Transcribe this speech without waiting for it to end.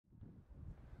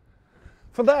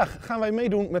Vandaag gaan wij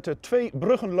meedoen met de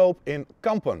 2bruggenloop in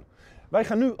Kampen. Wij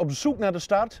gaan nu op zoek naar de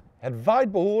start. Het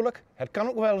waait behoorlijk, het kan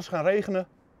ook wel eens gaan regenen.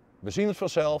 We zien het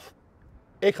vanzelf.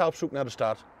 Ik ga op zoek naar de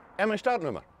start en mijn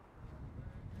startnummer.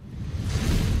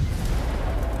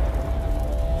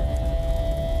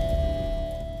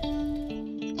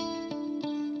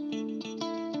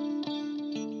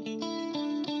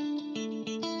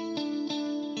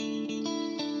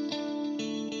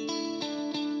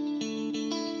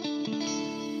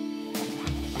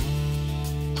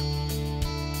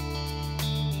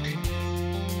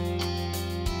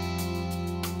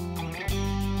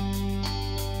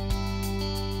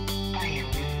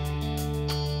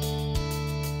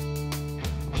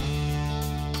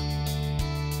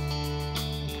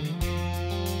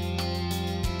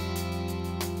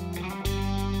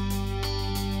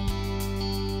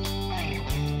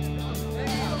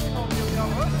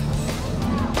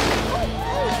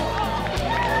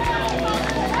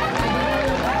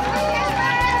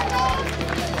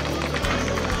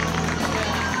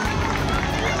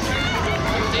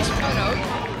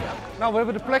 Nou, we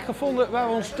hebben de plek gevonden waar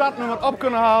we ons startnummer op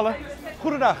kunnen halen.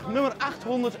 Goedendag, nummer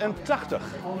 880.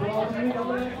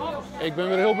 Ik ben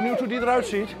weer heel benieuwd hoe die eruit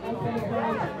ziet.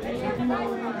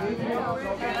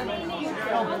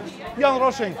 Jan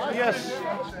Rossing, yes.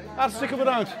 Hartstikke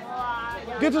bedankt.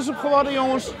 Dit is hem geworden,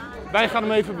 jongens. Wij gaan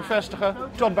hem even bevestigen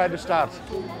tot bij de start.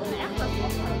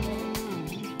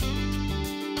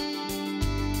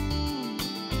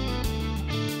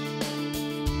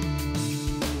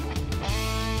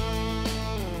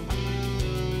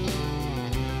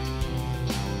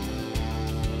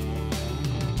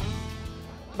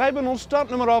 Wij hebben ons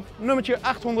startnummer op, nummertje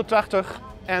 880.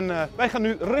 En wij gaan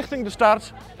nu richting de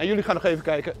start. En jullie gaan nog even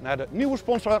kijken naar de nieuwe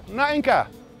sponsor Na1K.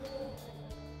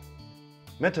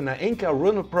 Met de Na1K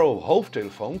Runner Pro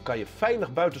hoofdtelefoon kan je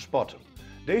veilig buiten sporten.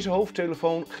 Deze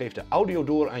hoofdtelefoon geeft de audio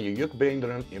door aan je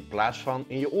jukbeenderen in plaats van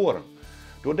in je oren.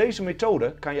 Door deze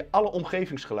methode kan je alle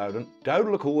omgevingsgeluiden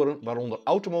duidelijk horen, waaronder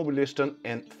automobilisten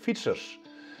en fietsers.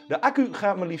 De accu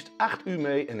gaat maar liefst 8 uur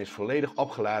mee en is volledig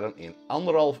opgeladen in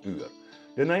 1,5 uur.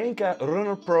 De Na1K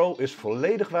Runner Pro is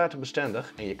volledig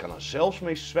waterbestendig en je kan er zelfs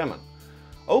mee zwemmen.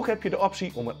 Ook heb je de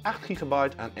optie om er 8 GB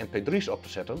aan mp3's op te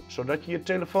zetten, zodat je je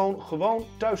telefoon gewoon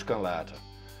thuis kan laten.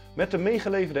 Met de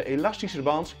meegeleverde elastische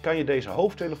band kan je deze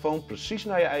hoofdtelefoon precies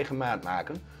naar je eigen maat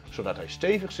maken, zodat hij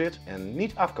stevig zit en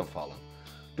niet af kan vallen.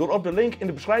 Door op de link in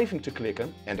de beschrijving te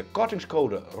klikken en de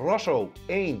kortingscode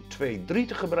ROSSO123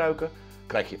 te gebruiken,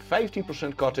 krijg je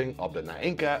 15% korting op de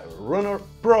Na1K Runner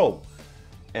Pro.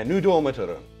 En nu door met de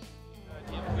run.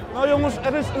 Nou jongens,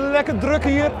 het is lekker druk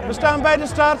hier. We staan bij de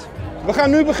start. We gaan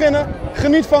nu beginnen.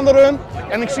 Geniet van de run.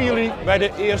 En ik zie jullie bij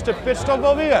de eerste pitstop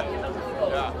wel weer.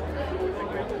 Ja.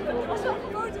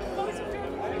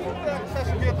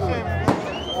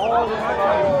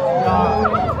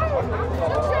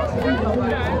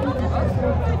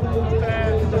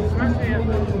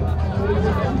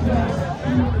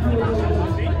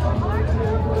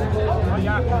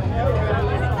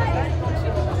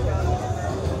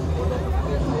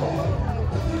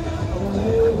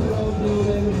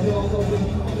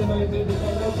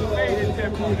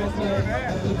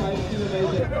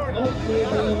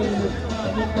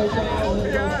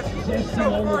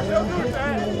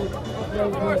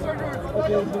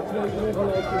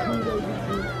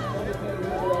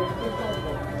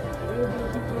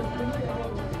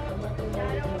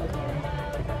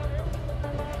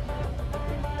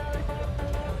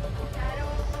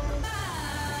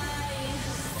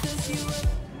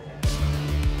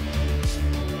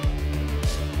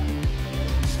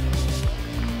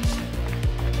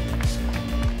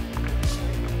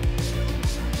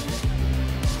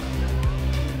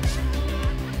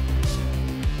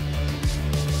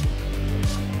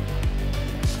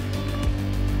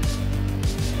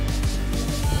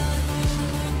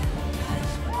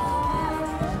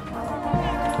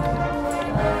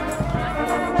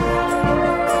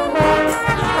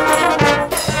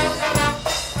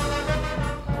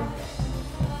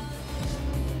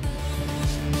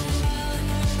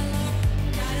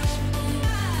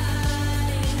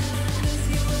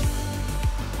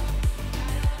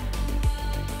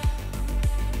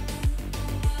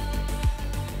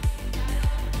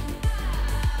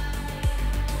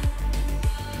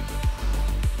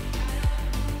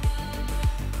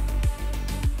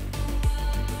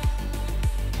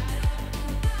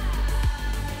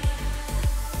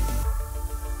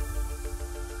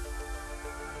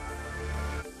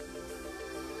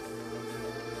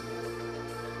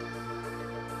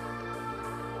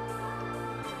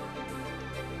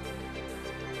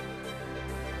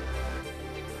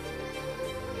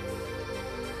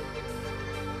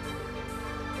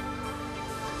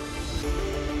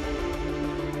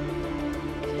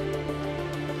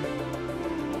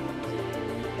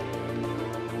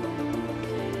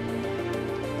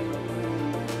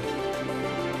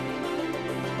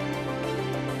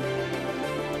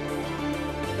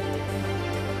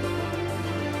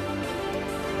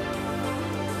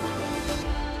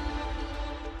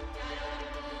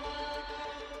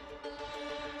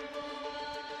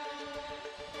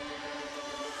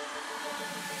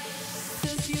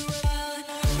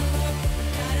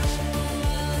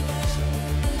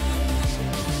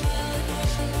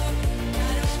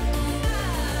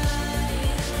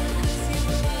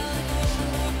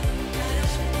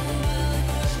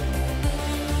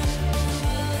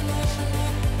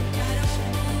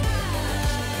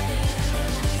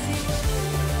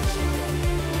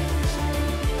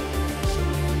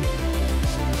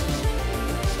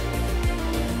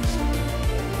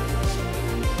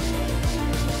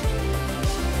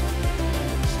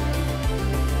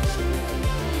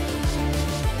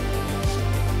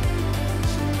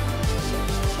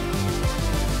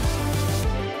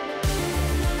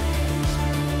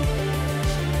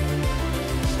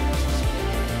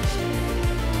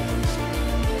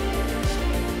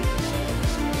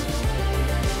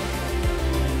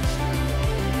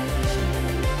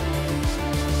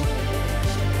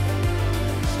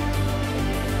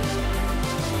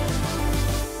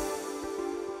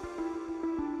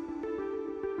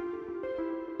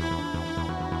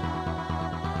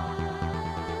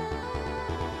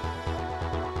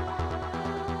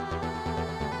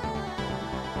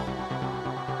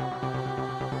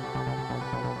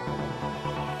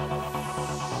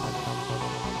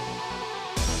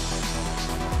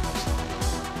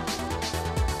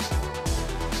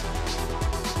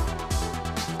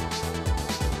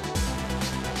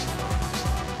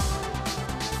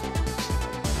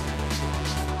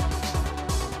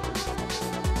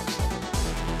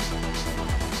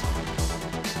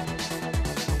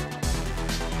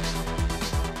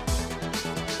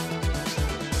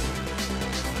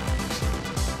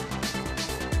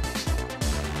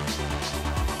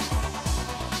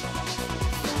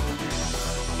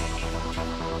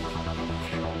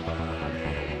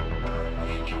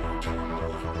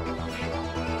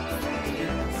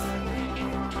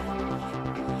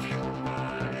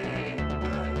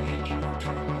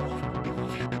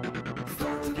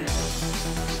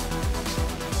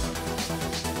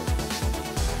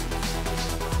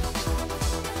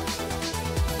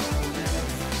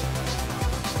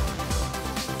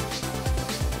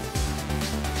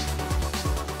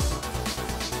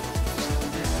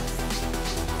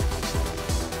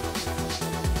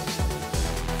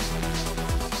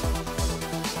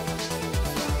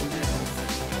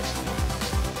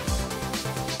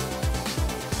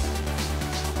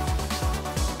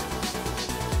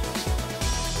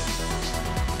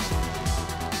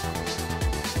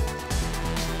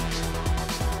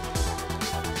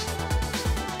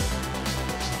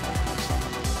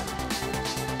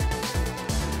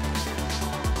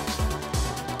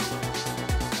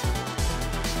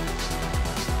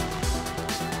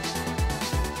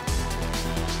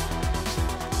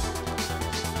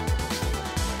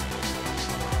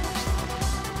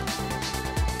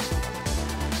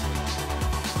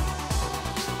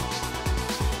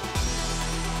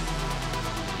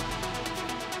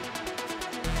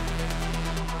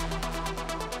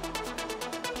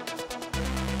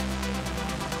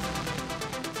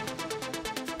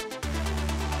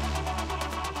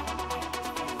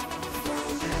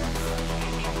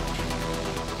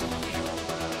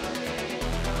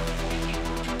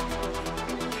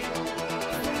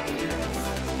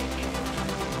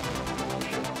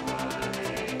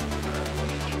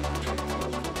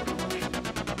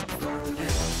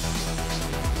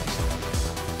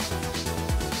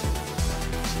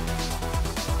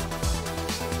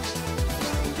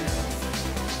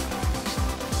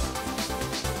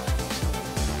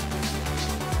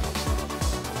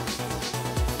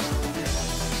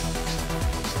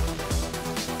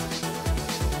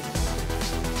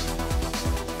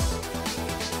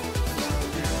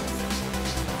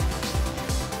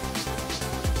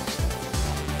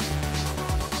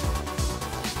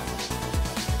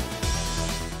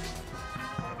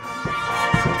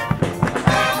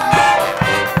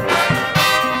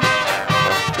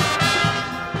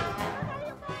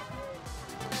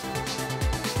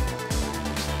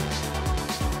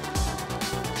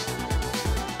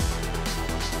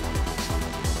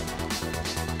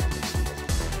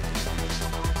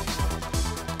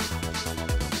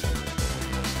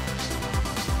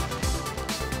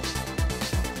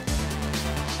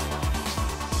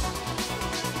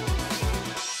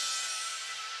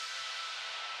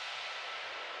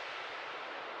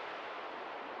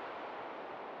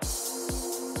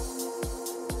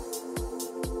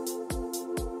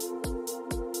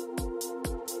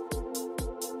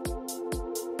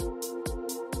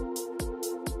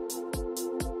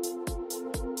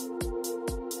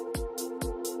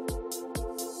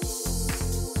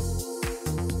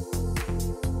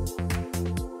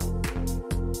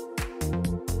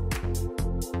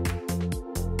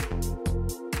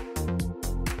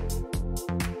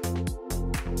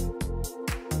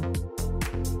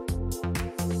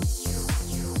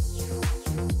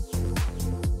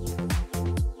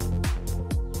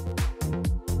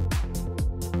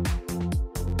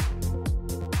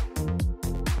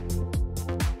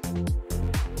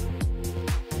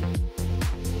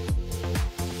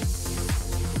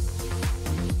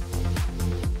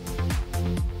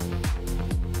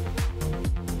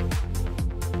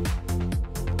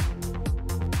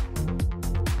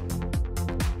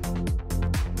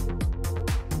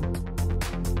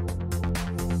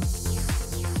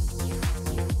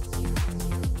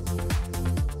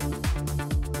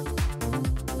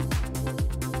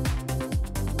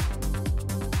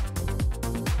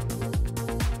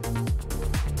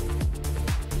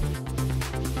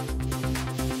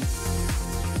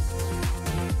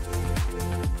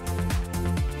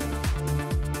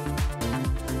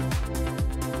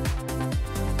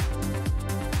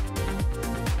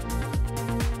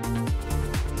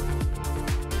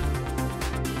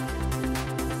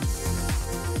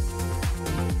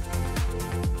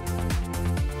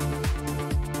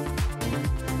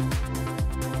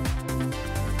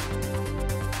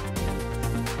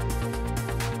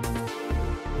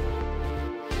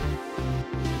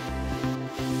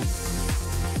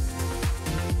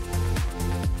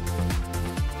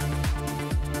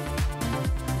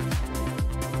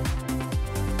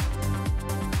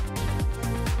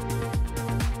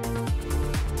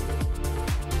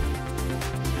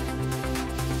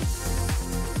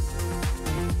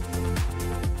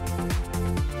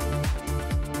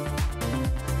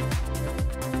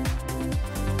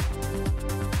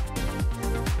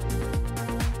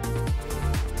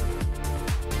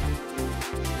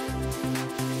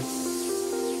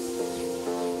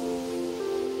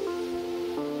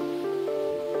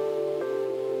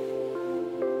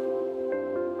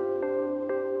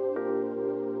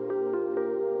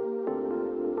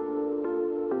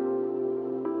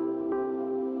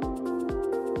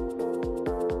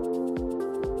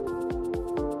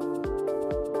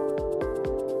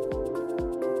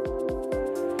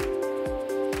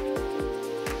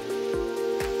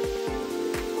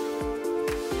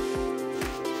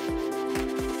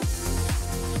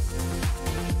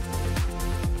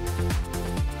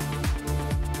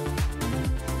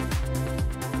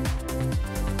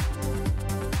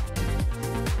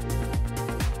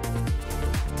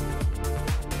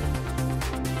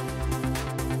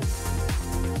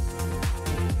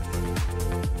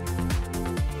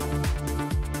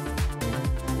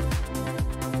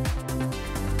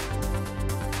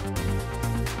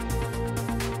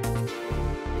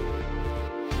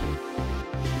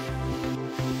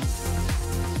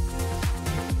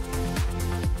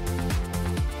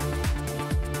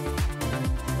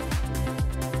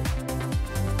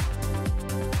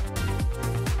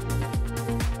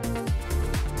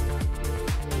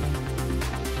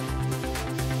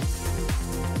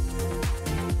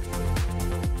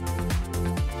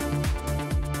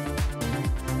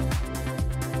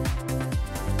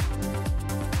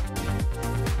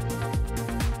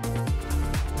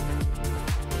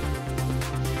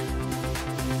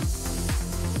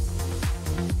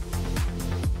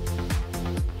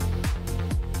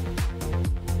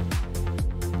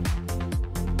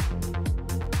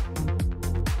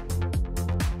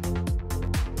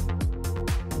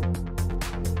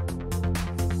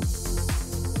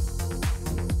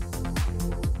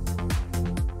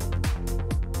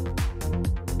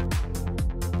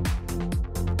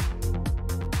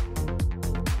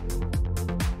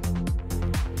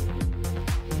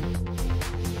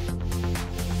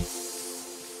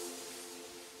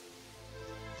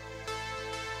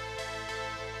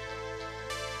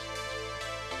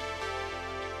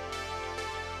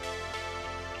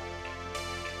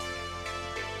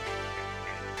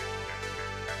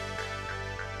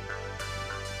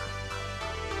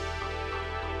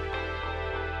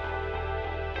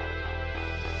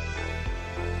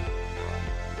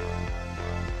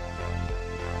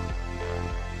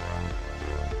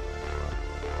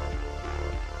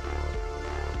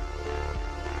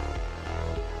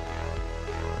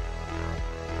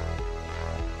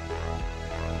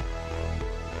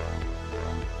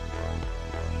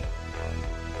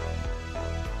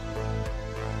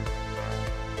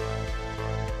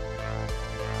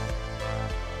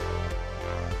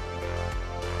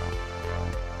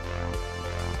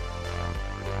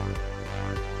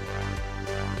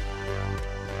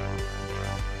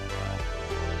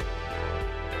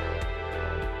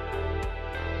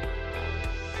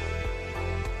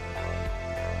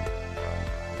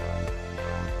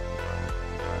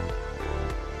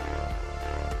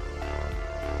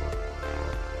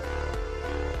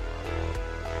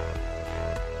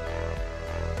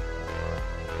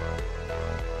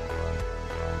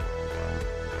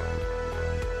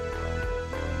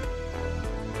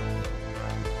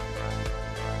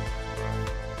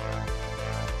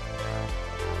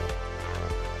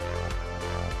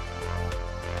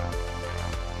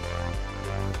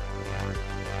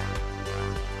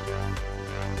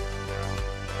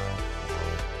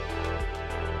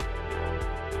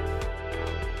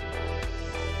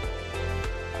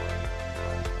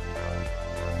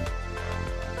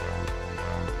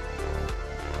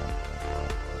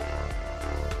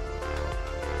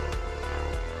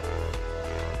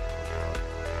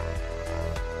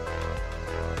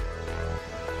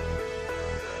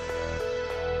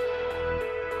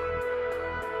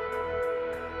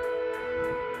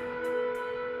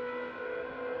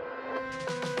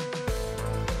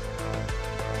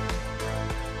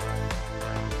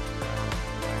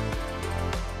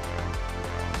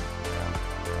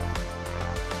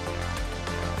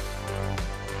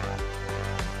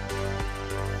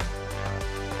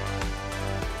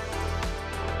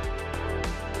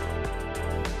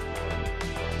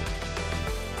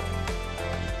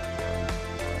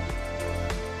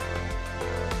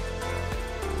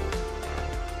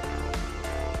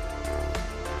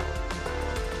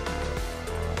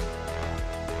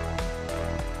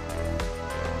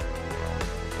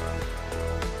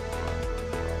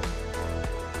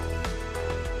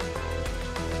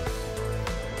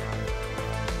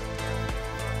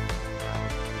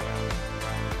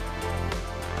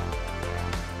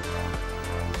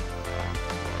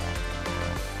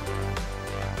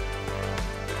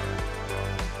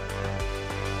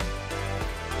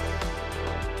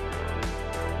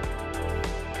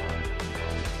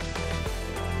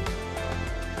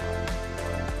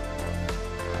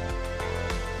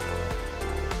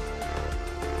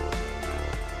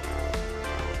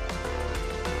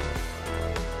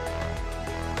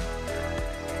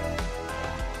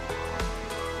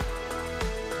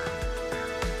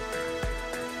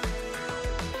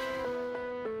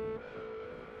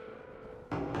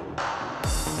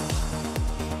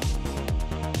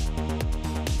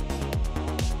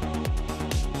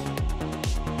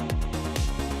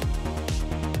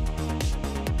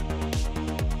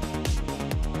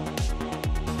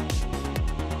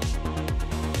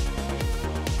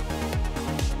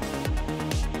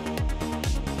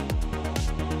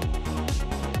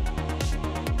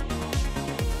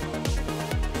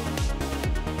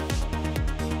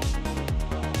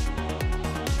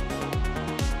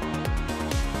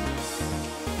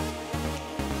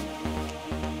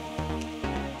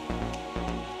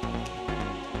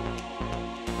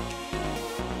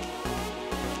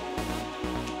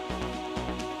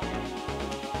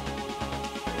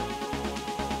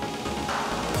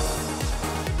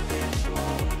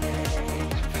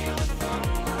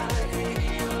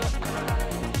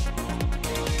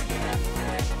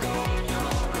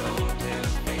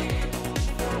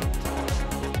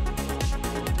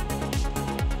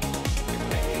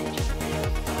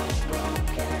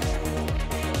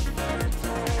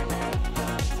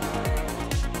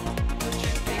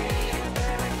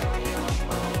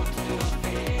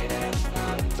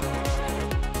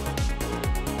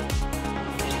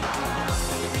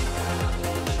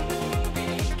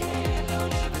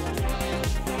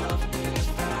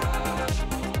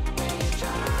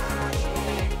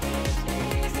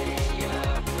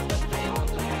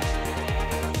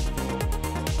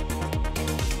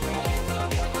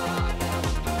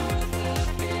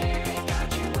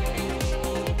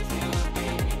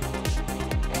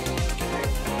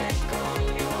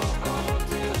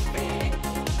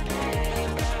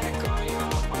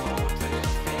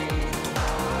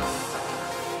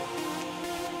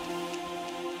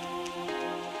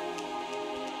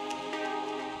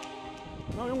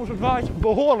 Jongens, het waait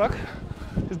behoorlijk.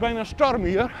 Het is bijna storm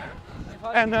hier.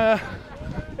 En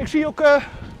ik zie ook dat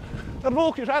de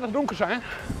wolkjes aardig donker zijn.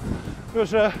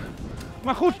 Dus,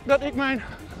 maar goed dat ik mijn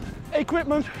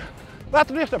equipment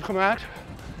waterdicht heb gemaakt.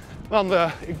 Want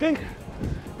ik denk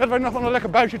dat wij nog wel een lekker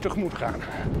buitje tegemoet gaan.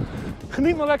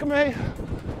 Geniet maar lekker mee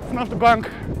vanaf de bank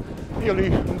in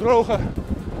jullie droge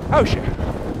huisje.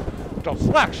 Tot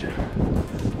straks!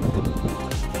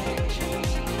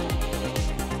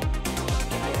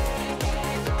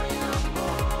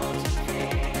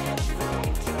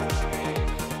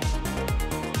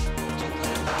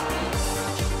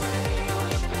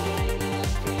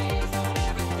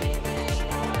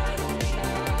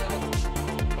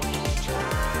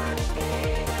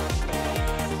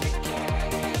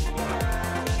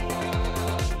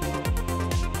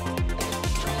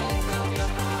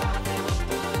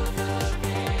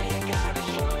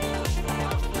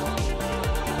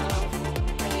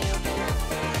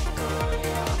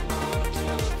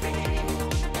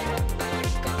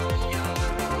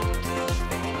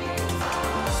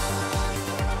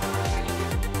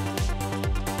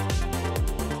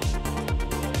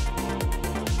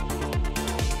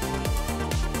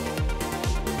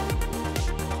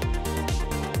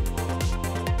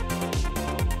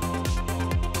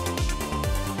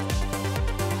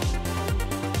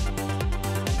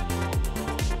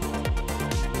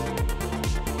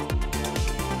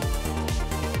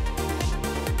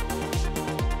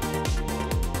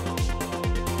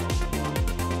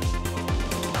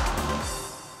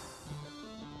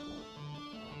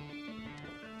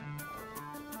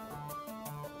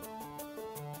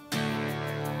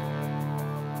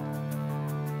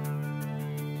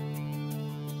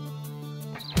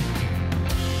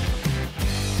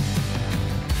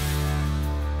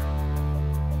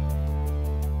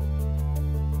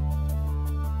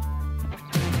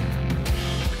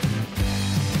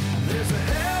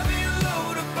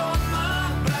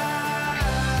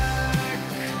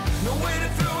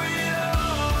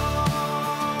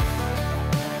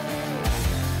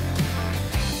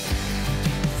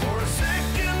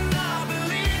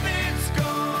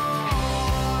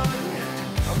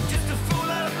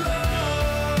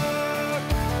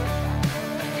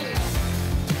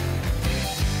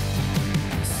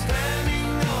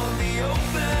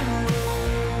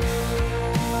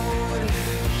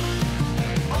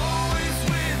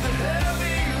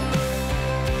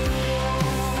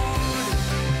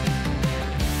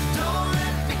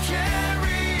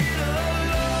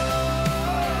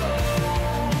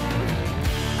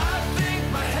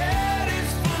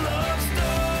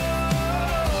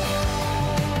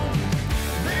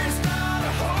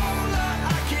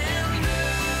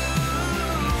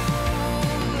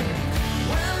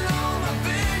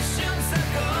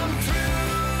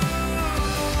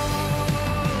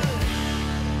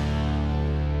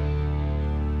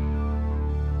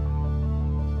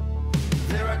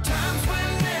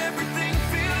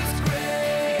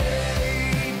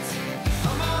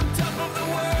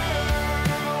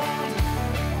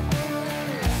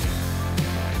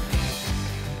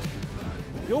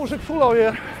 Jongens, ik voel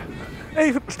alweer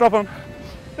even stoppen.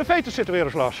 De veters zitten weer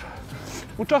eens los.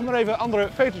 Ik moet toch maar even andere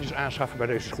vetertjes aanschaffen bij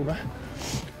deze schoenen.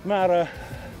 Maar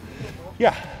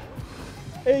ja,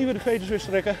 even de veters weer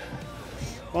strekken.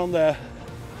 Want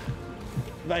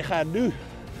wij gaan nu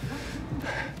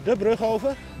de brug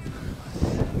over.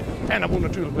 En dat moet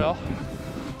natuurlijk wel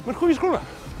met goede schoenen.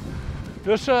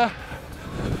 Dus ze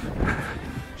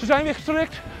zijn weer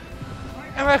gestrikt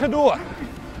en wij gaan door.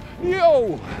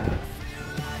 Yo!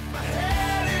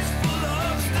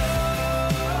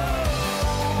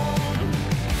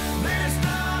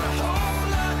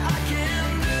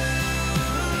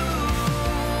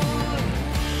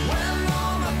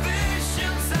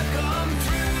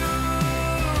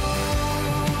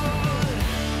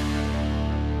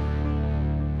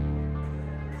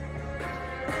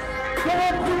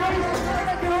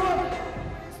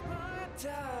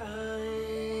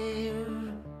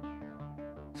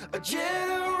 A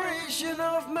generation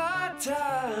of my time.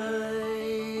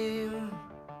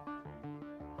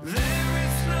 There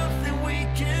is nothing we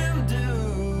can do.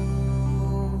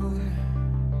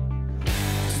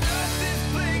 Stop this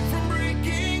plague from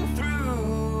breaking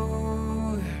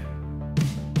through.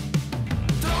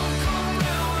 Don't come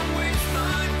round and waste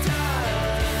my time.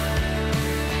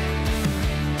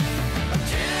 A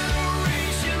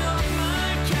generation of my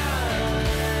kind.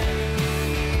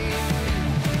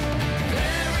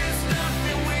 There is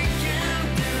nothing we can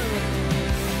do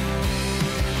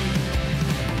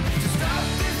to stop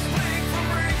this plague from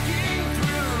breaking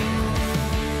through.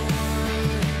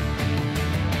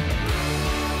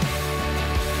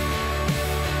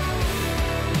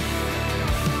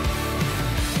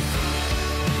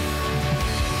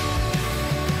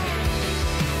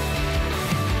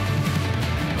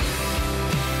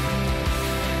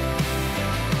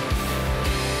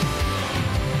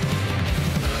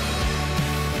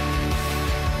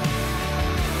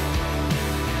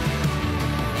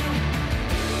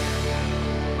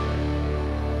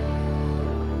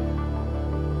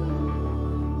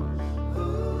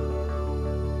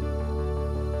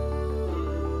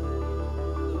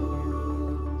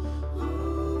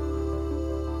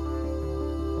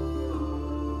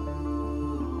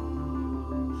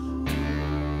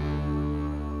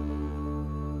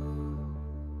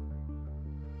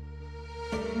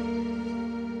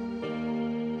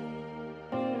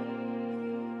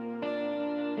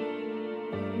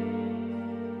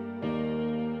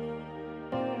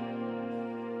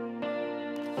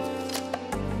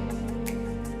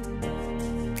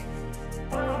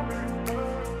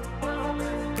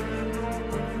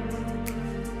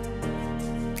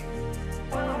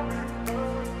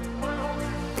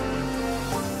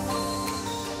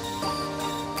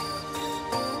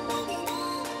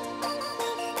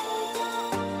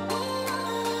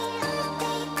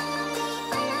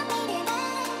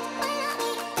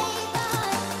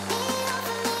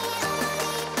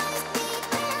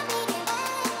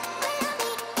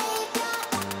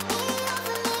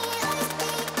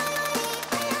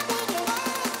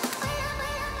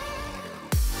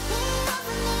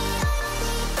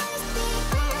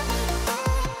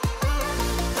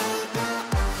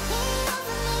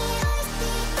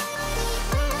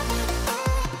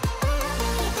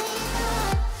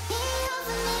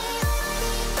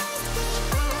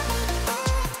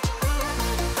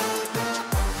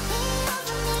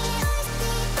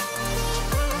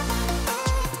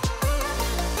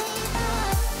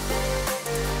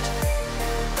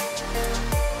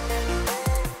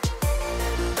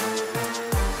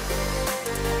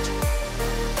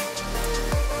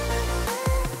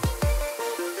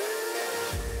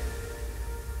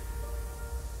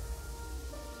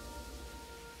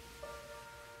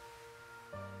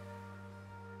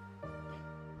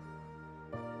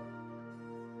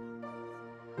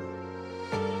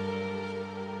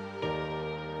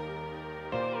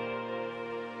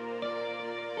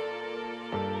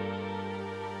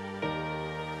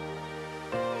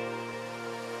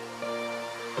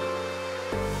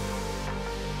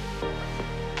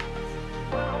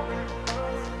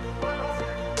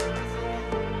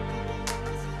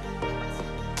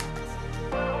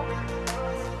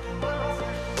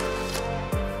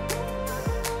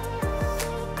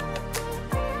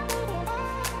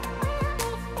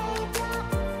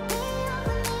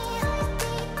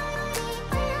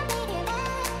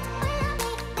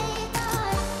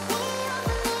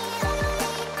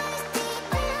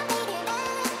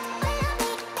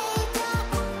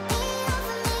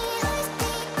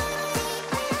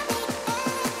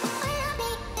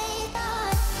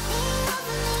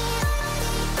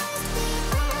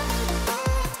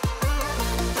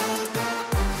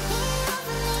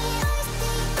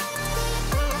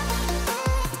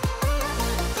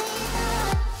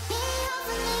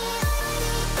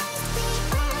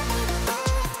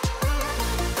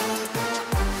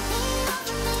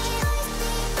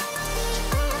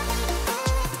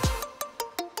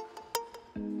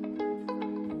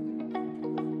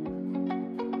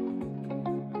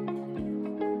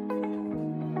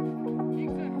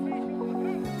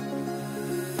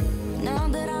 Now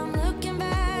that I'm looking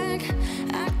back,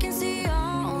 I can see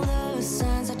all the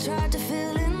signs I tried to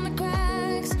fill in the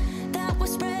cracks that were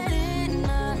spread in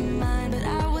my mind, but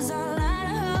I was all out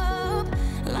of hope,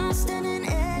 lost in an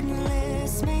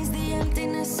endless maze. The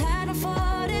emptiness had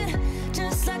afforded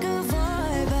just like a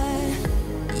void, but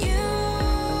you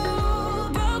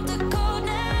broke the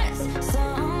coldness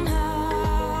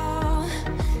somehow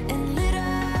and lit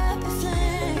up a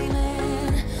flame.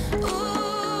 And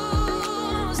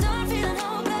ooh, I was done feeling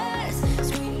hopeless,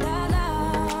 screamed out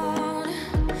loud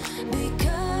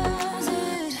because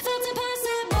it felt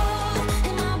impossible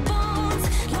in my bones,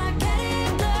 like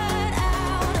getting blood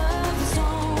out of the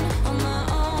stone on my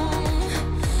own.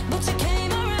 But you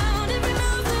came around and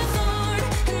removed the thorn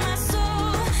in my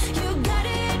soul. You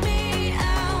guided me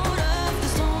out of the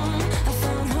storm. I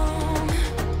found home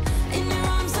in your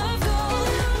arms of gold,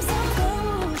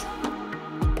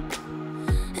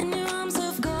 in your arms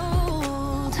of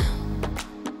gold.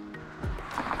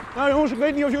 Nou jongens, ik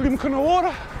weet niet of jullie me kunnen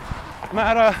horen,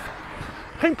 maar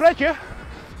geen pretje,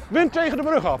 wind tegen de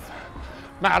brug af.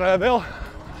 Maar wel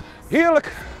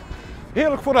heerlijk,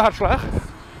 heerlijk voor de hartslag.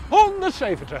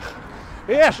 170.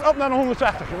 Yes, op naar de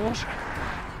 180 jongens.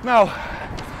 Nou,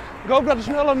 ik hoop dat er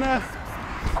snel een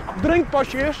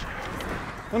drinkpasje is,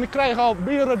 want ik krijg al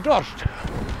beren dorst.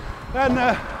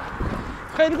 En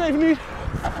vergeet het even niet,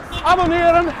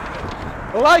 abonneren,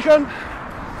 liken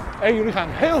en jullie gaan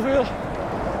heel veel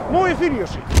mooie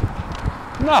video's zien.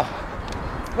 Nou,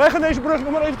 wij gaan deze brug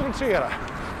nog maar even trotseeren.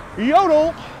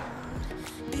 Jodel!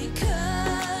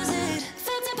 Because it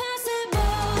felt impossible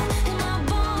in my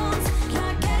bones,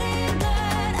 like getting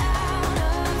blood out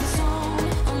of the stone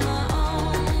on my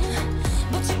own.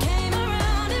 But you came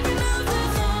around and removed the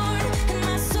thorn in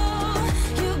my soul.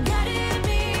 You guided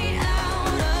me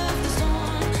out of the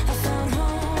storm. I found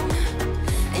home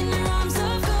in your arms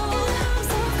of gold,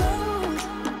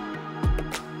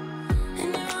 in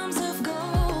your arms of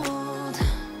gold,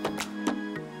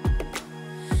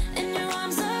 in your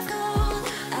arms of gold.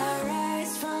 I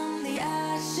rise from the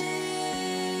ashes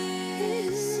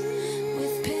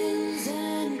with pins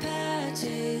and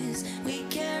patches. We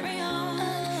carry on.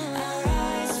 I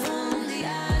rise from the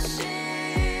ashes.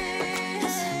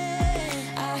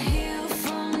 I heal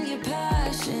from your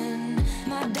passion.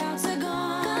 My doubts are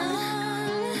gone.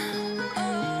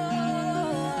 Oh,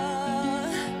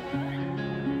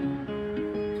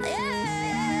 yeah.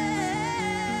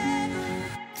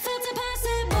 Felt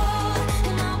impossible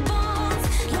in my bones,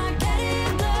 like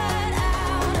getting blood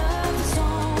out of the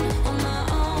stone on my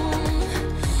own.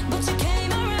 But you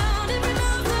came around and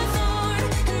removed the thorn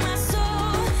in my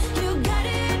soul. You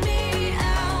guided me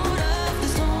out of the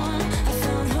storm. I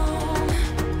found home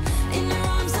in your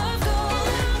arms of gold,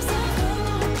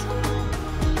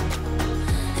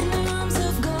 in your arms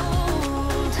of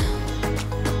gold,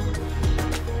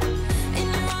 in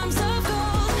your arms of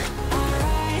gold. I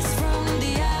rise from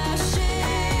the ashes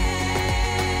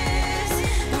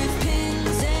with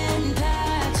pins and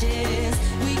patches.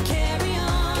 We carry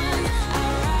on. I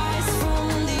rise from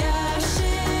the ashes.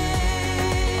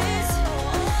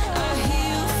 I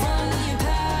heal from your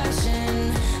passion.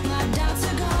 My doubts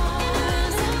are gone.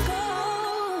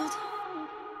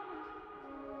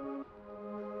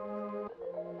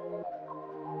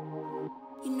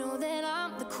 You know that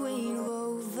I'm the queen of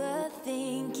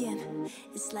overthinking.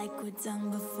 It's like we're done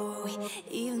before we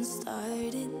even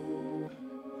started.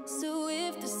 So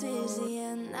if this is the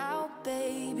end now,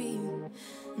 baby,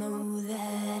 know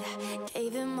that I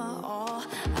gave it my all.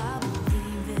 I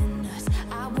believe in us.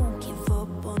 I won't give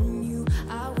up on you.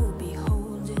 I will be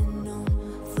holding on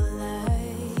for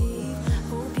life.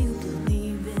 Hope you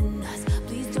believe in us.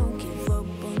 Please don't give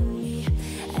up on me.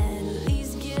 At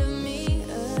least give me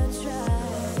a try.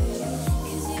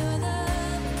 'Cause you're the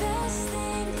best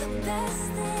thing, the best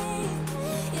thing.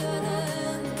 You're the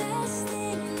best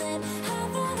thing that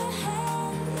I've ever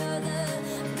had. You're the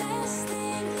best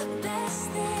thing, the best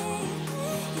thing.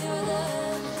 You're the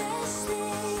best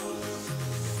thing.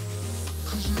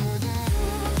 'Cause you're the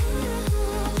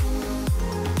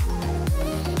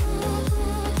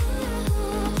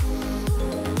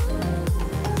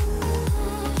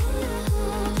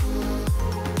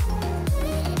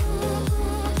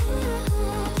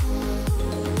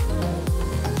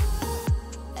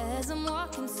As I'm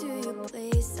walking to your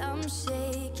place, I'm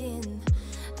shaking.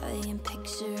 I am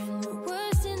picturing the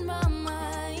words in my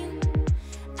mind.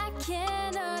 I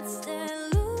cannot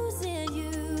stand losing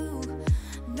you.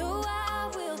 No, I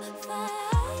will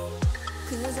fight.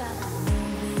 'Cause I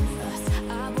believe in us.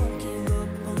 I won't give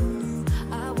up on you.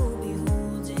 I will be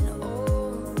holding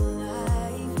on for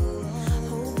life.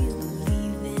 Hope you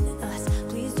believe in us.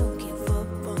 Please don't give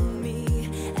up on me.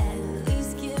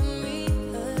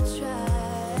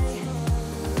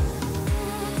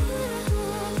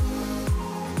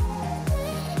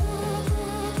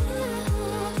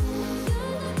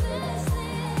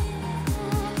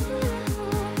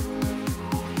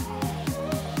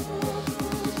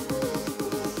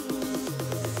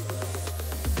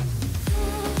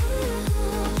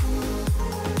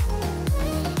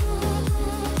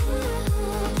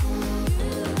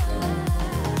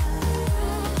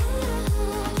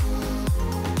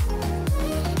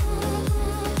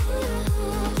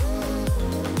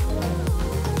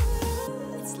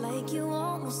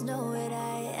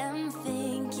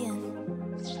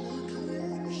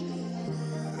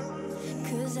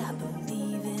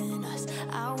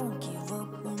 I won't give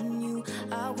up on you.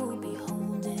 I will be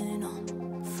holding on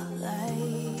for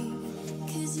life.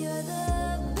 'Cause you're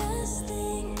the best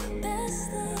thing, best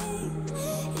thing.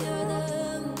 You're the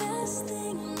best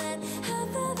thing that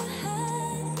I've ever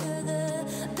had. You're the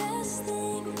best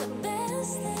thing, the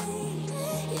best thing.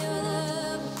 You're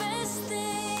the best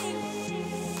thing.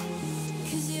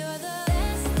 'Cause you're the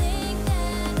best thing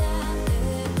that I've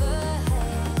ever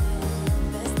had.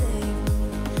 Best thing,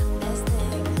 best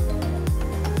thing.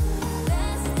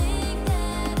 Best thing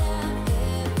that I've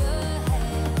ever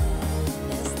had.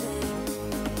 Best thing,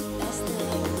 best thing.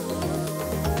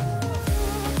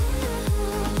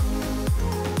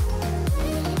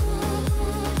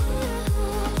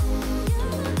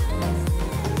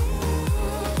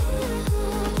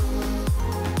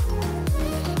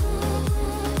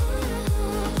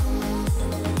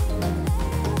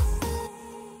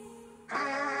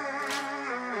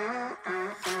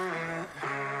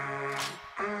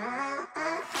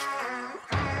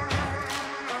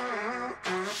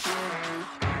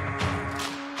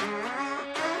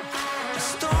 The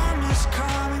storm is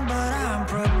coming, but I'm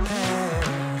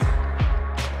prepared.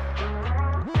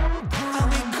 I'll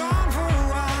be gone for a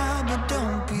while, but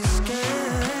don't be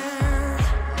scared.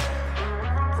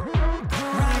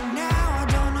 Right now, I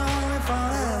don't know if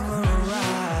I'll ever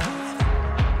arrive.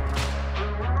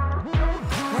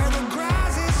 Where the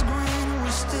grass is green,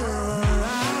 we're still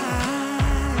alive.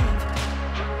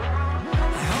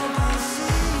 I hope I'll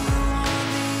see you on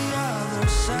the other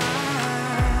side.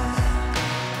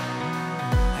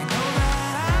 I know that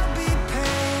I'll be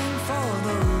paying for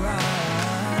the ride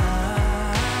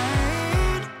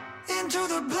into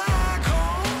the black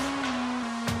hole.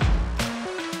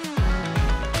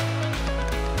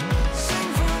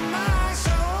 Sing for my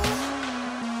soul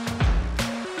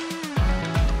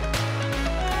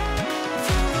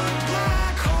through the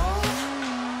black hole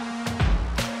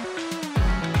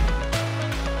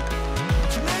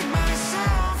to make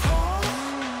myself whole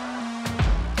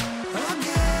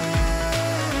again.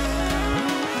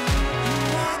 You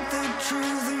want the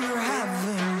truth, you're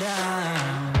having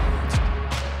doubts.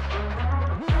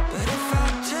 But if I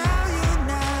tell you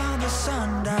now, the sun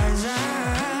dies out.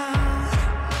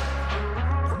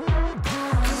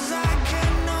 'Cause I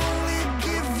can only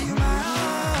give you my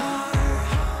heart.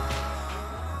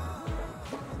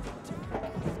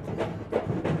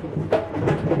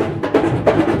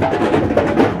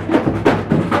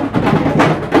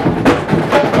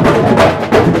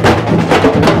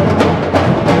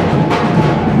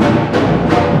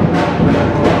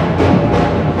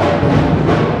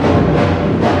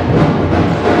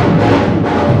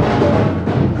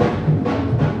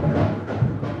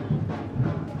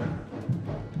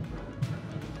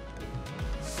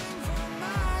 Sing for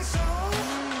my soul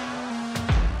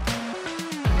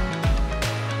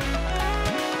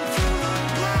through the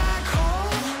black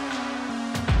hole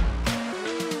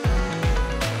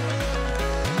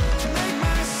to make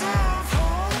myself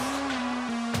whole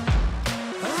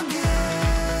again.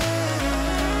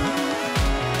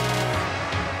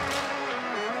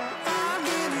 I'll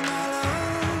give you my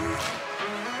love.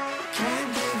 Can't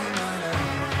give you my love.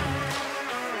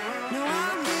 No,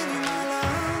 I'll give you my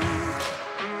love.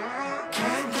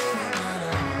 Can't give you my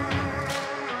love.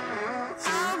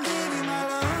 I'll give you my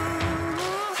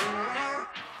love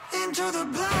into the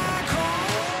black hole.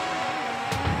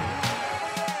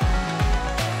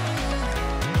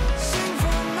 Sing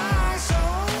for my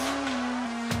soul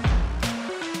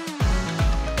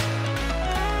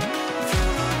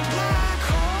through the black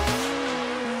hole.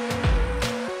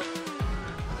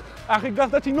 Ach, ik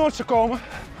dacht dat hij nooit zou komen.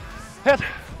 Het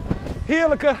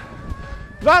heerlijke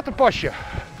waterpasje.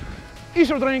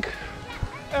 Isodrink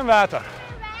en water.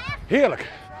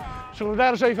 Heerlijk. Zullen we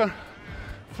daar eens even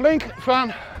flink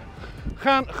van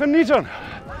gaan genieten.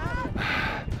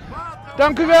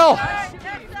 Dank u wel.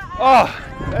 Oh,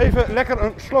 even lekker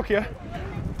een slokje.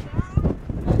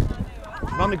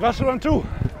 Want ik was er aan toe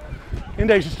in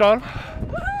deze storm.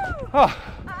 Oh.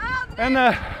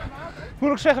 En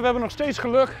moet ik zeggen, we hebben nog steeds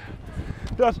geluk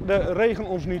dat de regen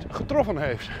ons niet getroffen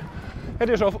heeft. Het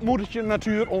is of moedertje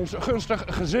natuur ons gunstig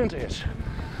gezind is.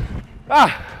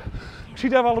 Ah, ik zie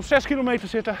daar wel op 6 kilometer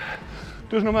zitten.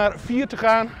 Dus nog maar 4 te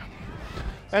gaan.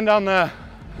 En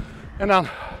dan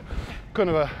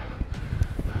kunnen we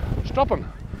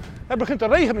stoppen. Het begint te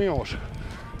regenen, jongens.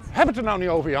 Heb het er nou niet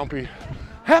over, Jampie.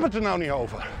 Heb het er nou niet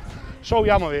over. Zo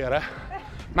jammer weer, hè.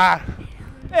 Maar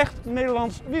echt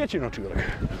Nederlands weertje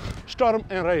natuurlijk. Storm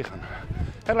en regen.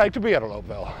 Het lijkt de berenloop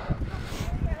wel.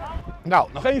 Nou,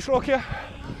 nog 1 slokje.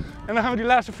 En dan gaan we die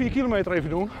laatste 4 kilometer even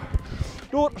doen.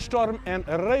 Door storm en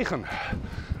regen.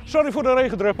 Sorry voor de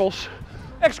regendruppels.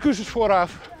 Excuses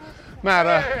vooraf.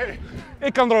 Maar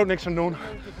ik kan er ook niks aan doen.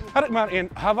 Had ik maar in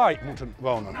Hawaii moeten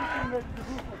wonen.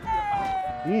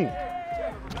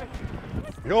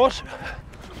 Jongens,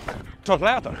 tot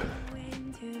later.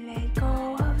 When to let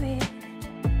go of it.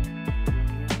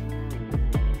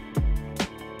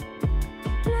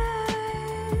 Let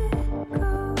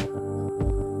go.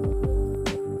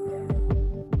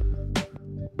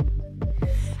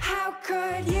 How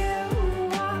could you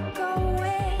walk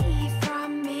away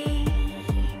from me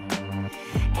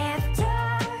after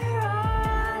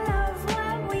all of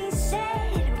what we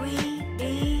said we'd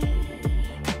be?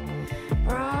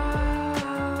 Broken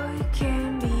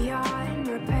beyond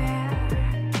repair.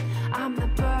 I'm the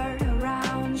bird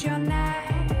around your neck.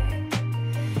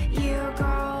 You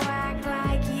go act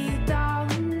like you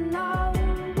don't know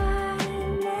my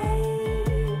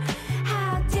name.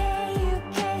 How dare you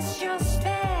cast your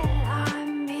spell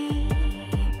on me?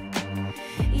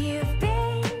 You've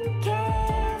been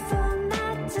careful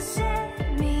not to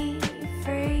set me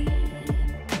free.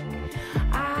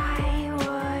 I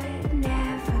would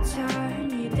never turn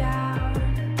you down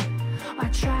or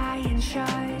try and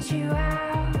shut you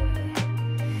out.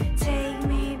 Take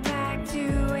me back to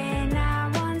when I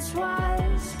once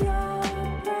was your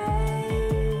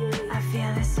prey. I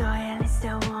feel the soil is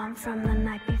still warm from the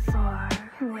night before.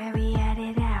 Where we had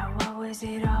it out, what was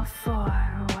it all for?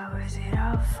 What was it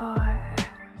all for?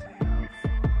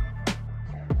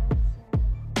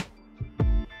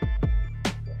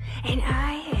 And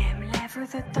I am left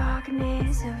with the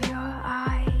darkness of your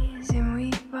eyes, and we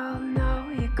both know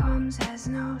it comes as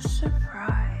no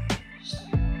surprise.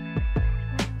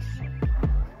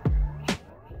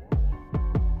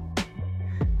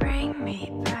 Bring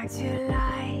me back to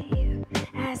life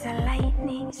as the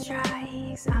lightning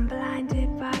strikes. I'm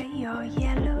blinded by your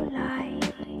yellow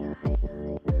light.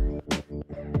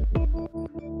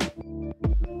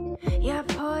 Your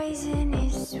poison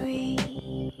is sweet.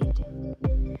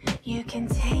 You can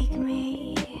take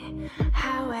me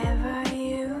however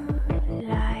you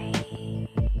like.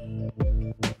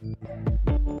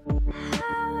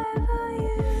 However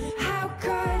you. How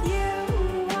could you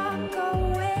walk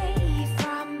away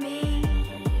from me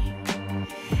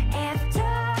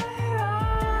after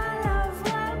all of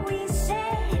what we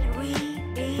said we'd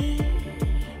be?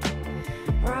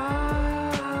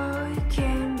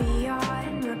 Broken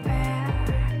beyond repair.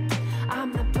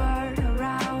 I'm the bird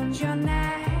around your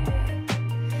neck.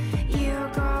 You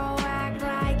go act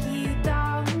like you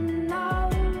don't know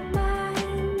my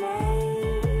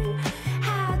name.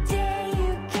 How dare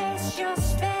you cast your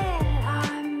spell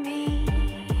on me?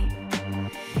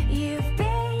 You've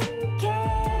been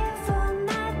careful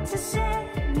not to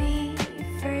set me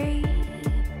free.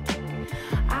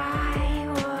 I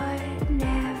would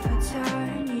never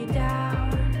turn you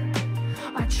down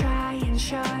or try and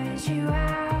shut you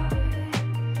out.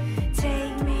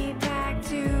 Take me back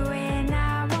to when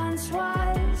I once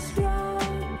was your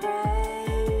prey.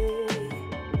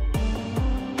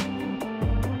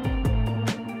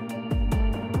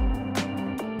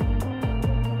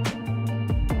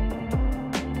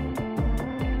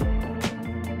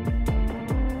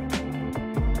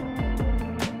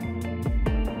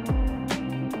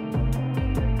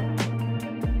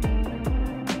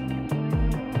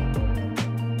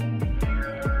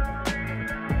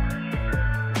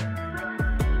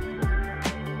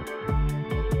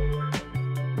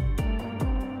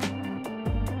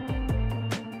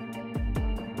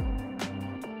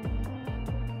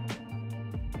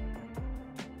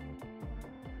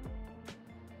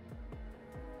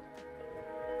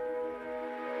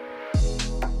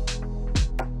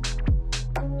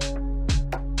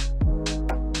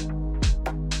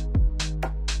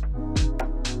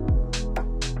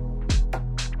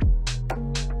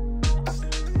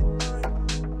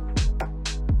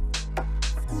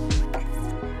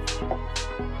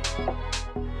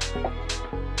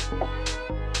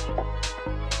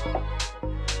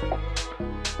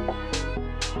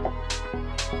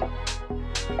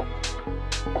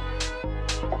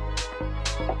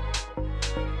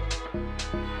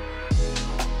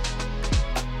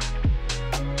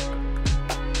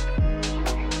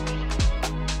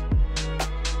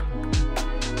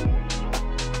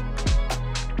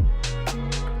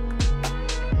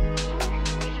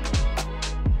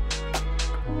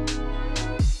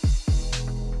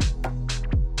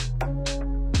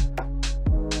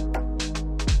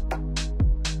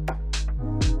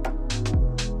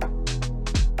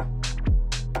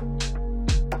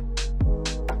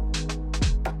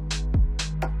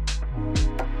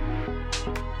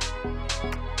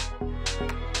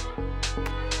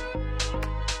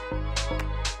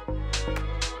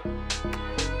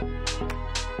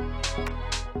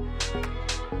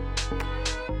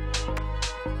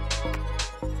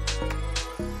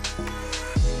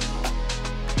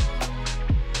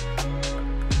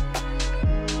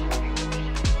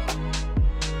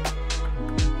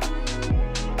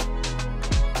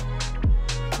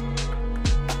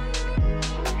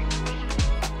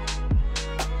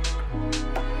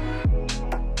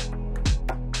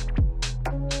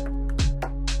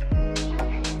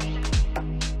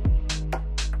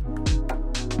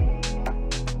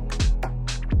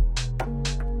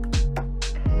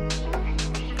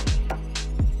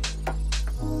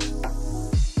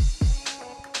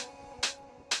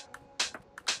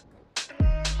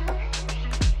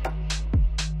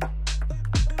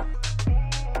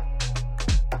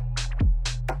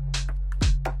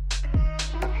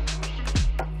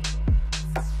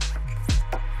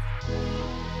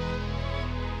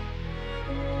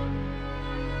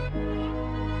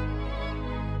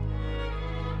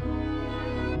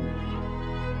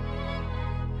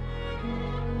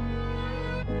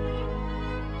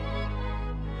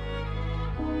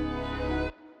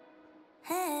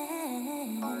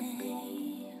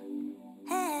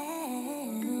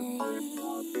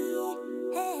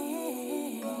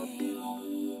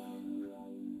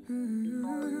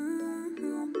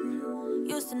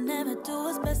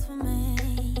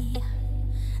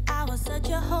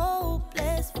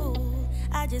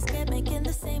 just kept making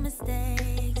the same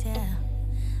mistakes, yeah.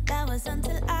 That was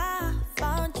until I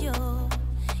found you.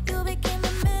 You became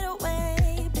the middle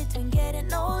way between getting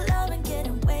no love and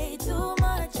getting way too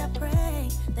much. I pray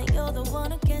that you're the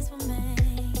one who cares for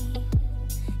me,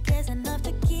 cares enough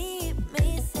to keep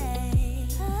me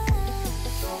safe.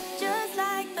 Just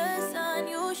like the sun,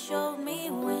 you showed me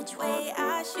which way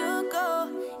I should go,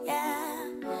 yeah.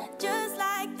 Just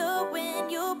like the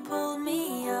wind, you pulled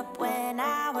me up when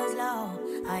I was low,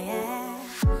 oh yeah.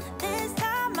 This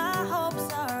time my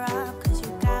hopes are up, 'cause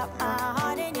you got my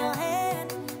heart in your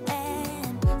hand.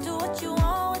 And do what you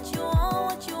want, what you want,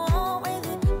 what you want with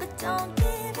it, but don't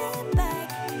give it back.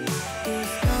 You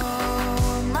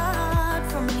stole my heart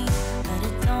from me, but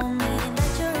it don't mean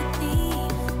that you're a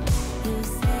thief. You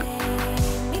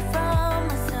saved me from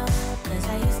myself, 'cause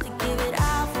I used to give it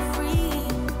out for free.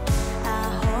 I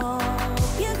hope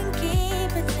you can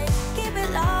keep it safe, keep it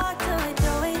locked till we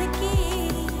throw away the key.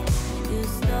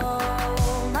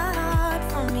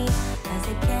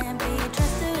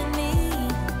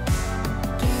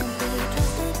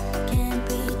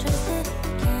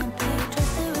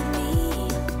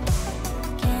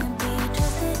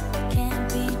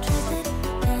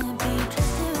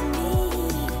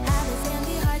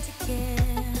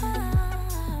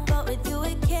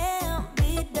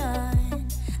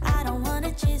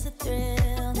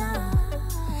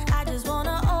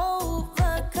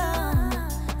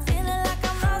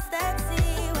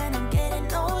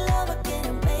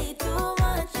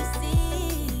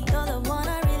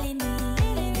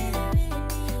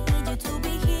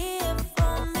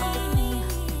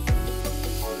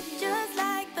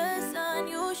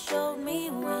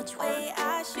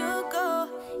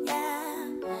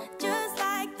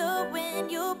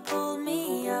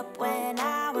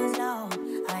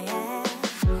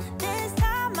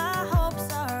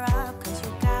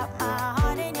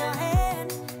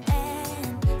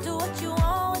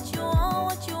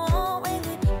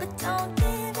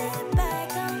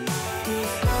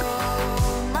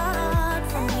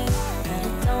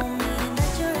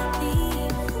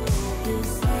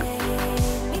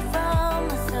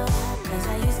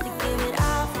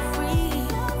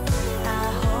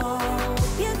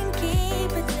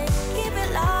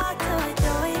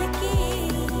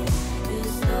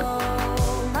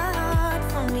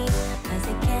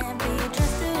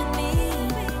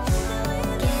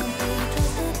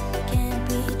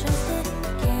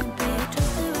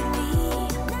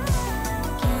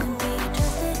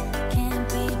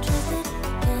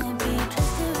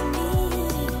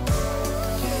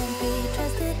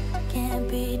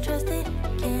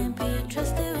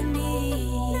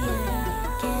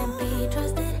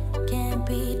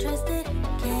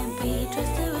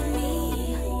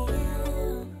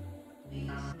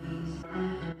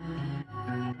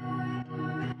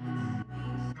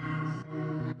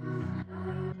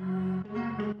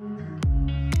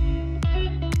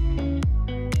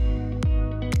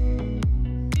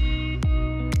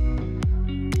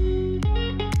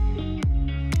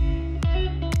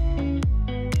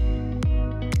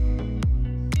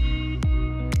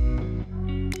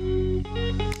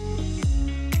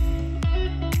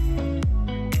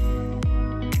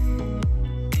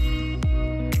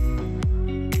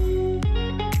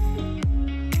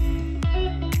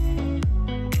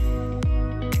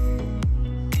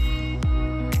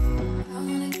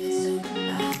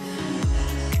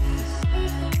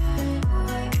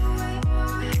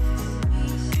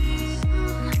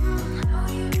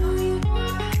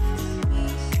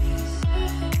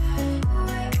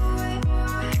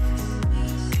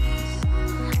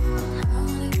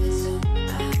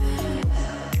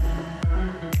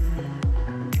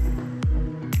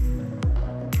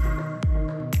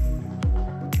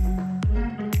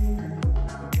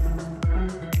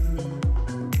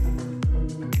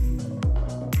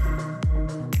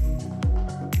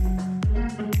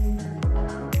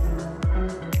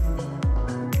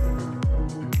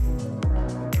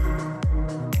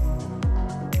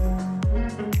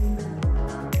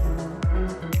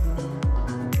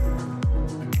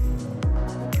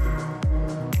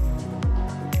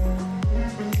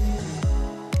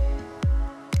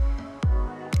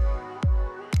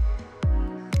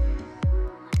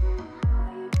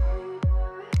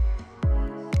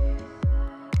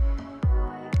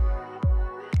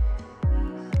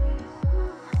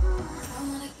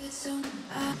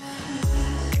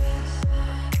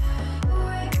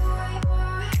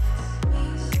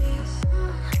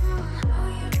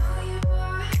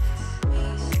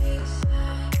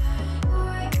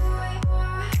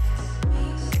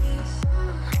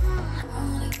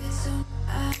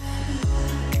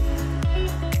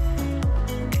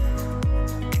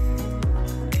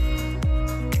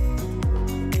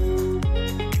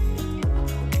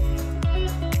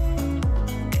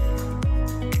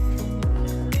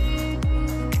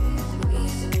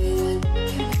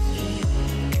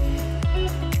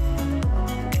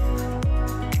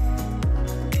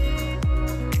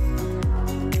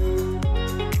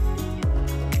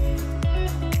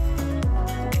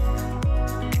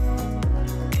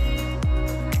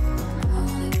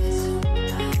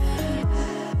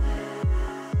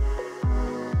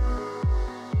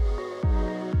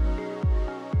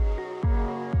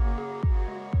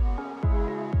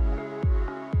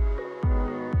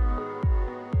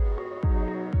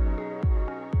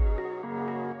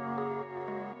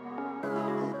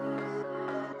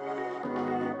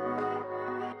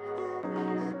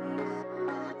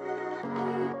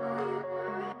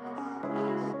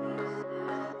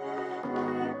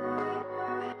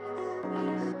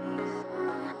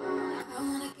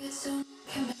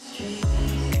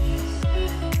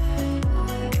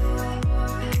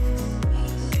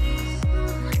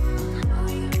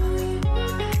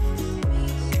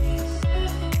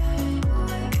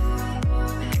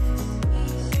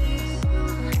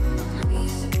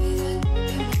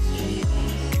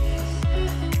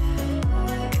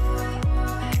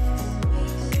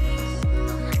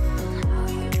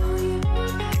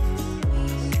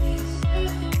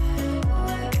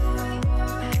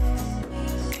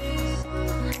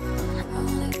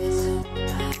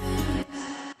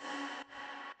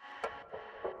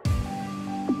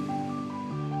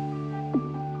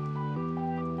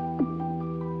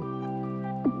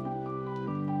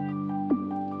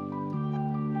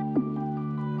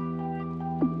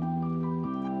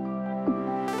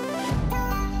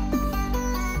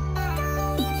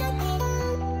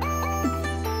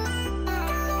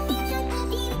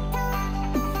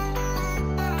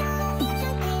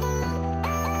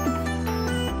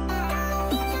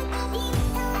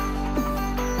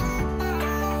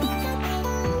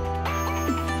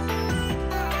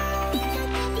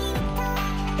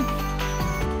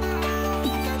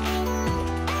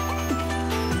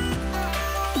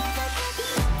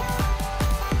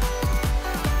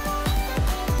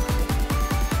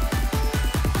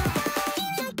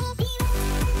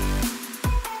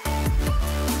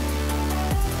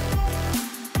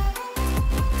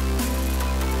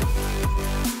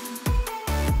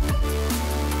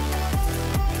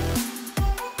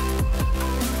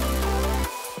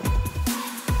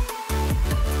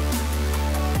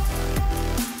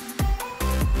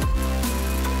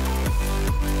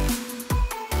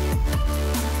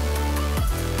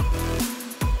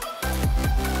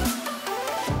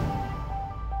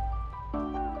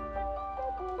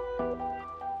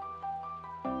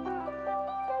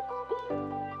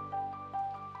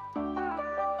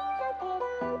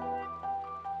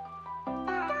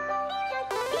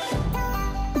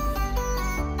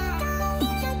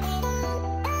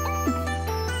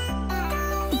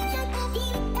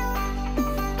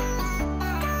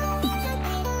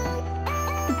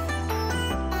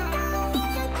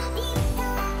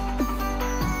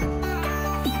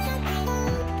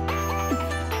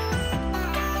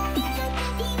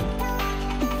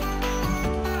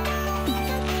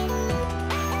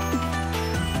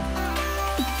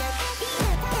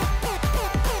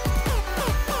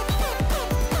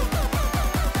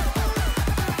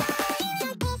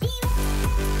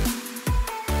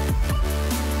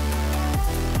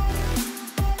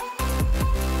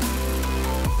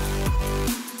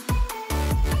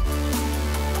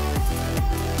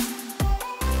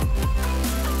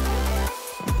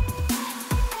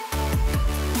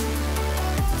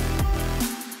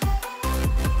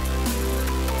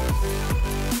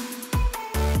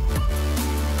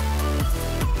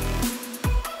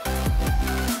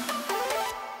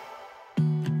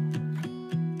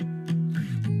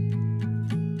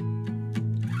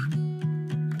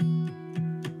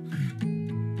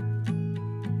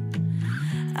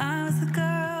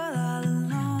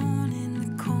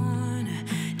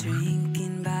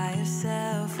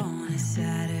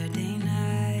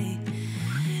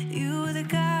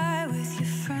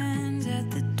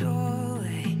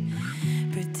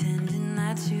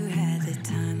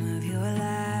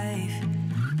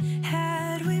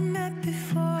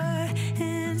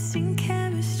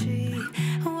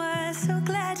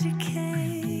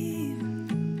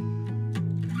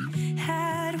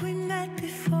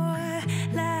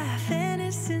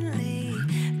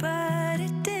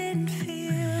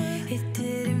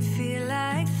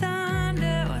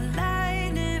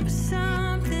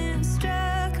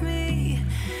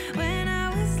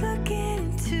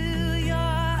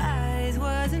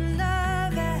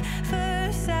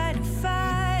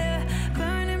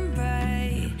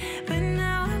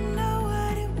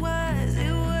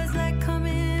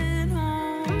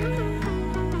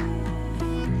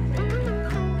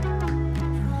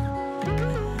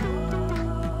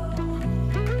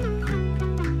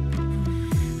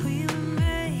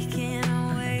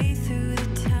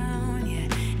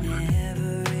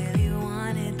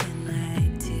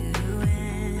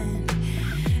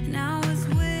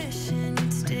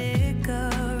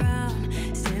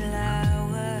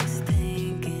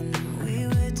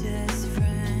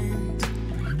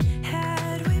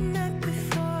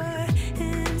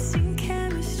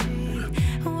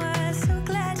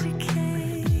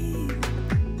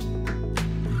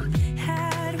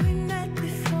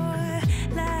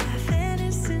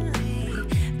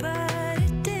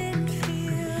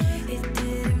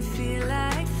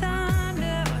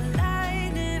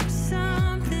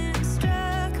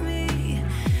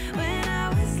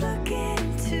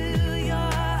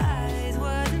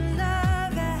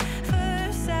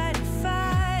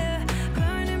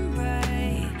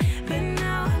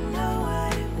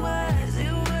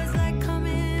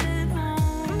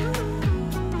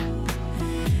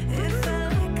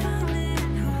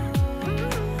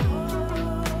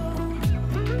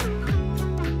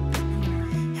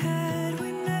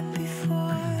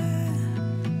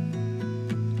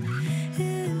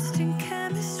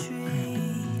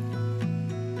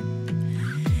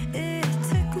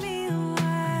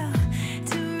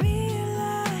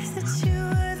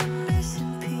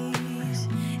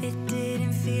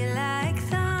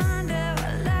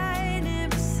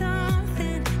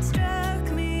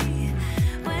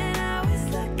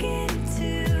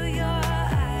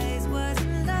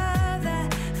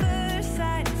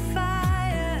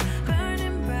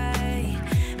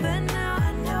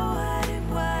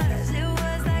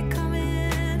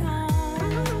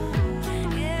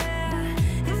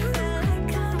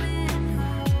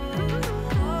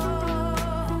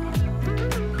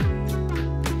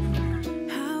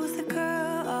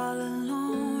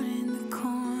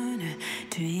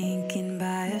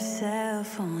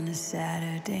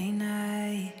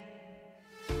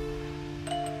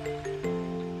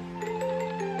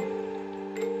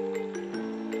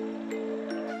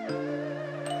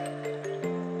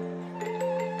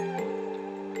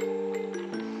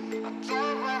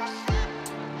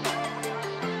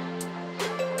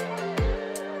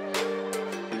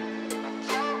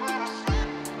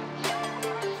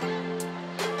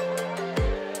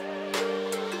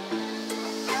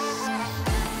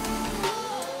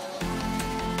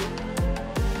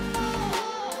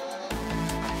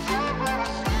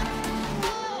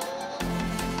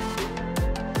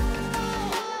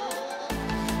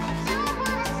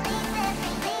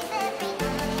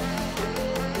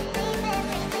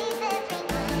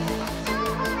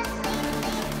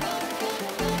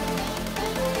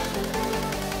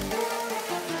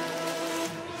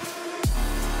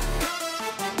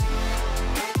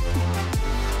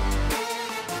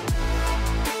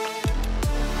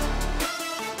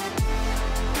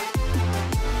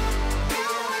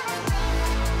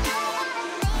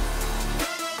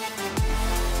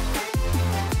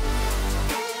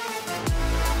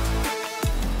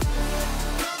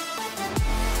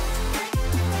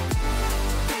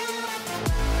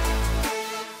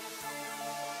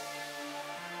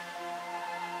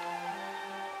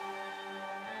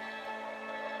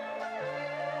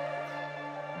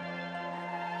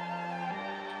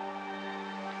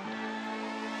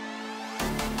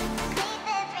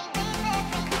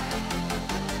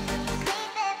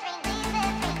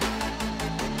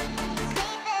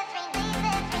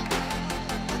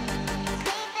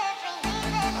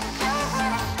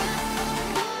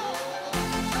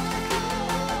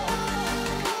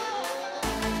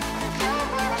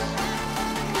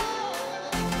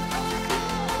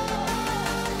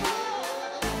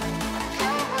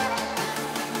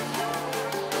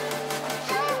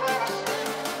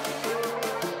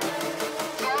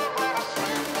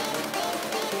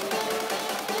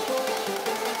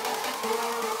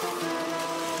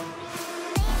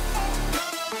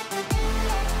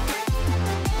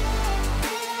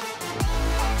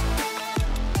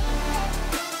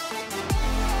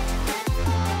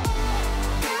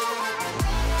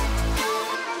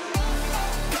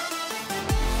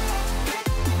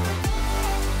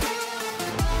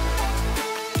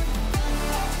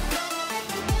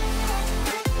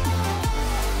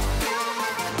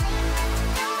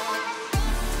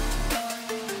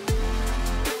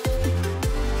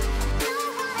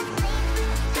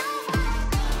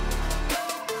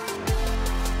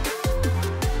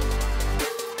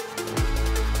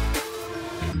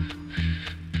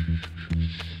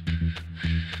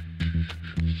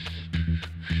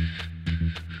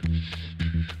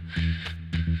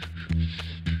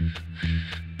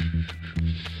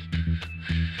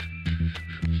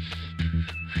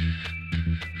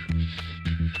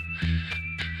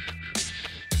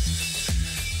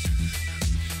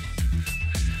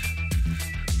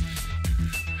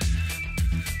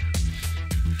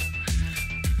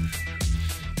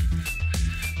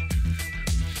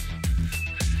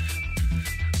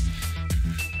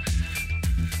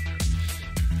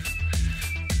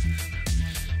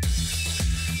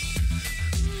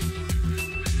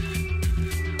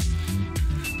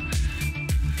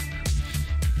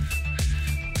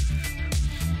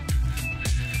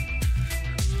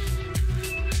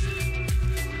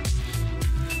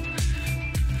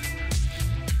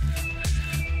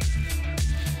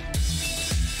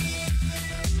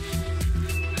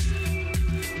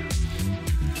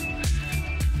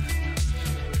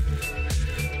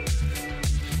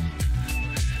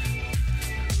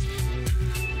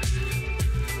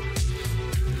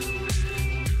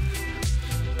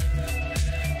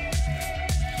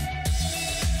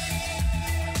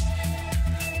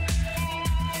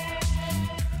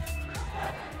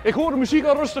 Ik hoor de muziek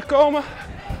al rustig komen.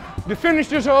 De finish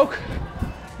dus ook.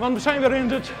 Want we zijn weer in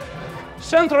het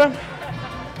centrum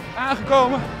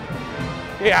aangekomen.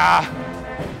 Ja,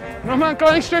 nog maar een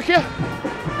klein stukje.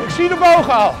 Ik zie de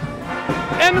bogen al.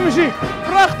 En de muziek.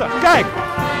 Prachtig, kijk.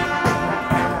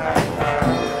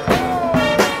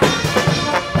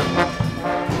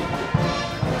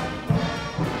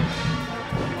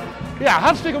 Ja,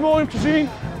 hartstikke mooi om te zien.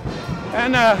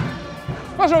 En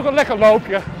was ook een lekker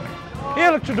loopje.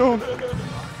 Heerlijk te doen.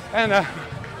 En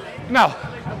nou,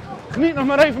 geniet nog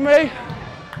maar even mee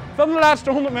van de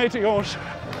laatste 100 meter, jongens.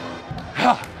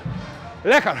 Ja,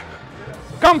 lekker.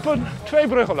 Kampen,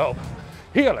 2bruggenloop.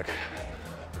 Heerlijk.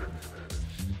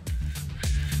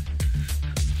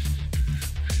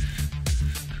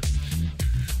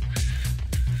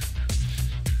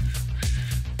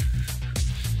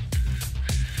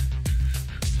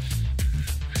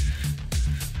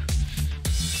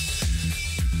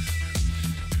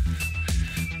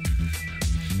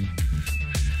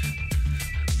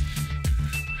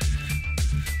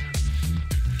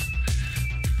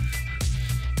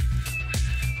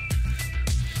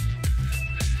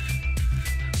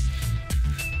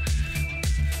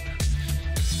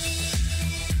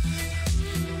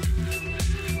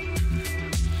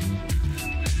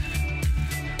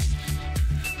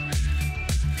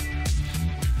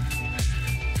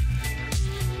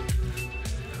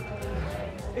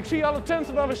 Ik zie alle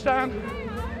tenten wel weer staan.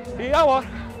 Ja hoor,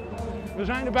 we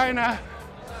zijn er bijna.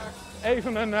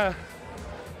 Even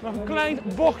nog een klein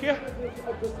bochtje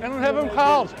en dan hebben we hem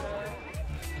gehaald.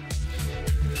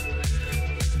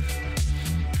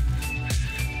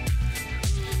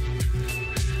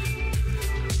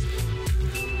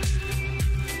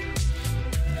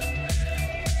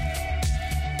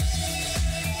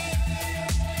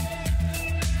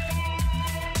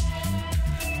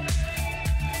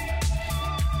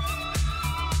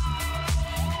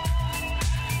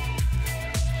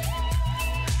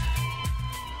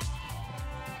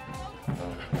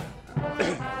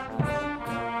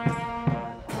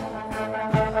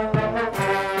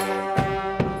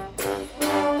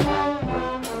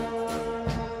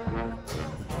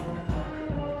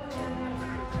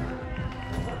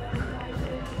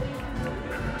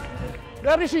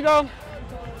 Daar is hij dan,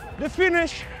 de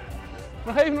finish.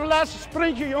 Nog even een laatste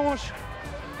sprintje, jongens.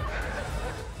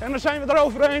 En dan zijn we er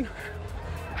overheen.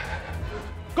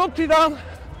 Komt hij dan.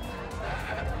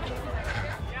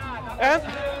 En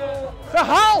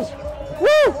gehaald!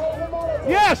 Woe!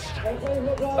 Yes!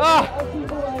 Ah,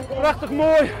 prachtig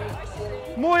mooi.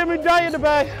 Mooie medaille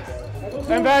erbij.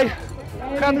 En wij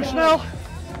gaan nu snel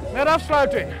naar de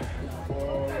afsluiting.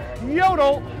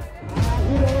 Jodel!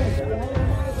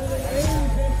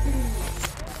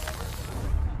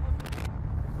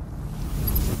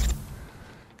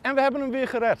 En we hebben hem weer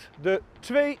gered. De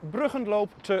 2bruggenloop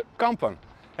te Kampen.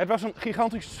 Het was een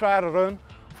gigantisch zware run.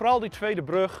 Vooral die tweede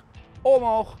brug.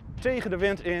 Omhoog, tegen de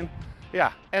wind in.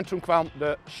 Ja, en toen kwam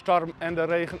de storm en de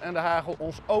regen en de hagel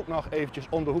ons ook nog eventjes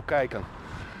om de hoek kijken.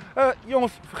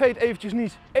 Jongens, vergeet eventjes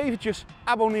niet, eventjes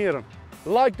abonneren.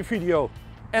 Like de video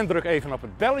en druk even op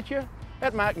het belletje.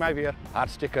 Het maakt mij weer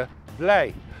hartstikke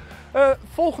blij.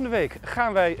 Volgende week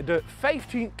gaan wij de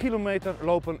 15 kilometer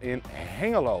lopen in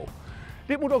Hengelo.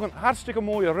 Dit moet ook een hartstikke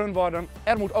mooie run worden.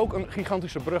 Er moet ook een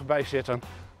gigantische brug bij zitten.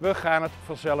 We gaan het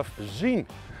vanzelf zien.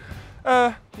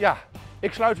 Ja,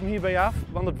 ik sluit hem hierbij af,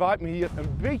 want het waait me hier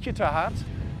een beetje te hard.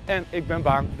 En ik ben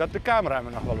bang dat de camera me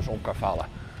nog wel eens om kan vallen.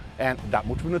 En dat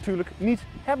moeten we natuurlijk niet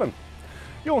hebben.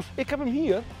 Jongens, ik heb hem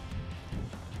hier.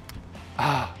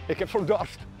 Ah, ik heb zo'n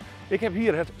dorst. Ik heb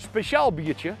hier het speciaal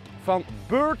biertje van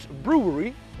Bird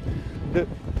Brewery. De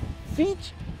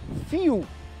Feet View.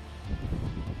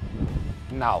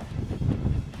 Nou,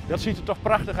 dat ziet er toch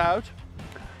prachtig uit.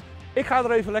 Ik ga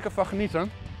er even lekker van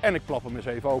genieten en ik plop hem eens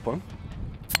even open.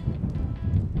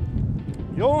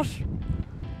 Jongens,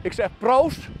 ik zeg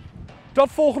proost,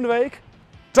 tot volgende week,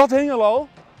 tot Hengelo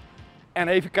en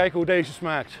even kijken hoe deze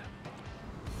smaakt.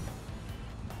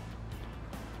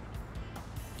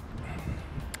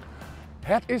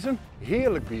 Het is een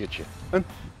heerlijk biertje, een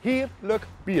heerlijk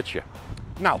biertje.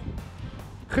 Nou,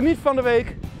 geniet van de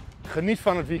week, geniet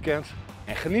van het weekend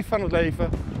en geniet van het leven.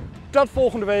 Tot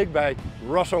volgende week bij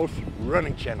Rosso's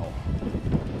Running Channel.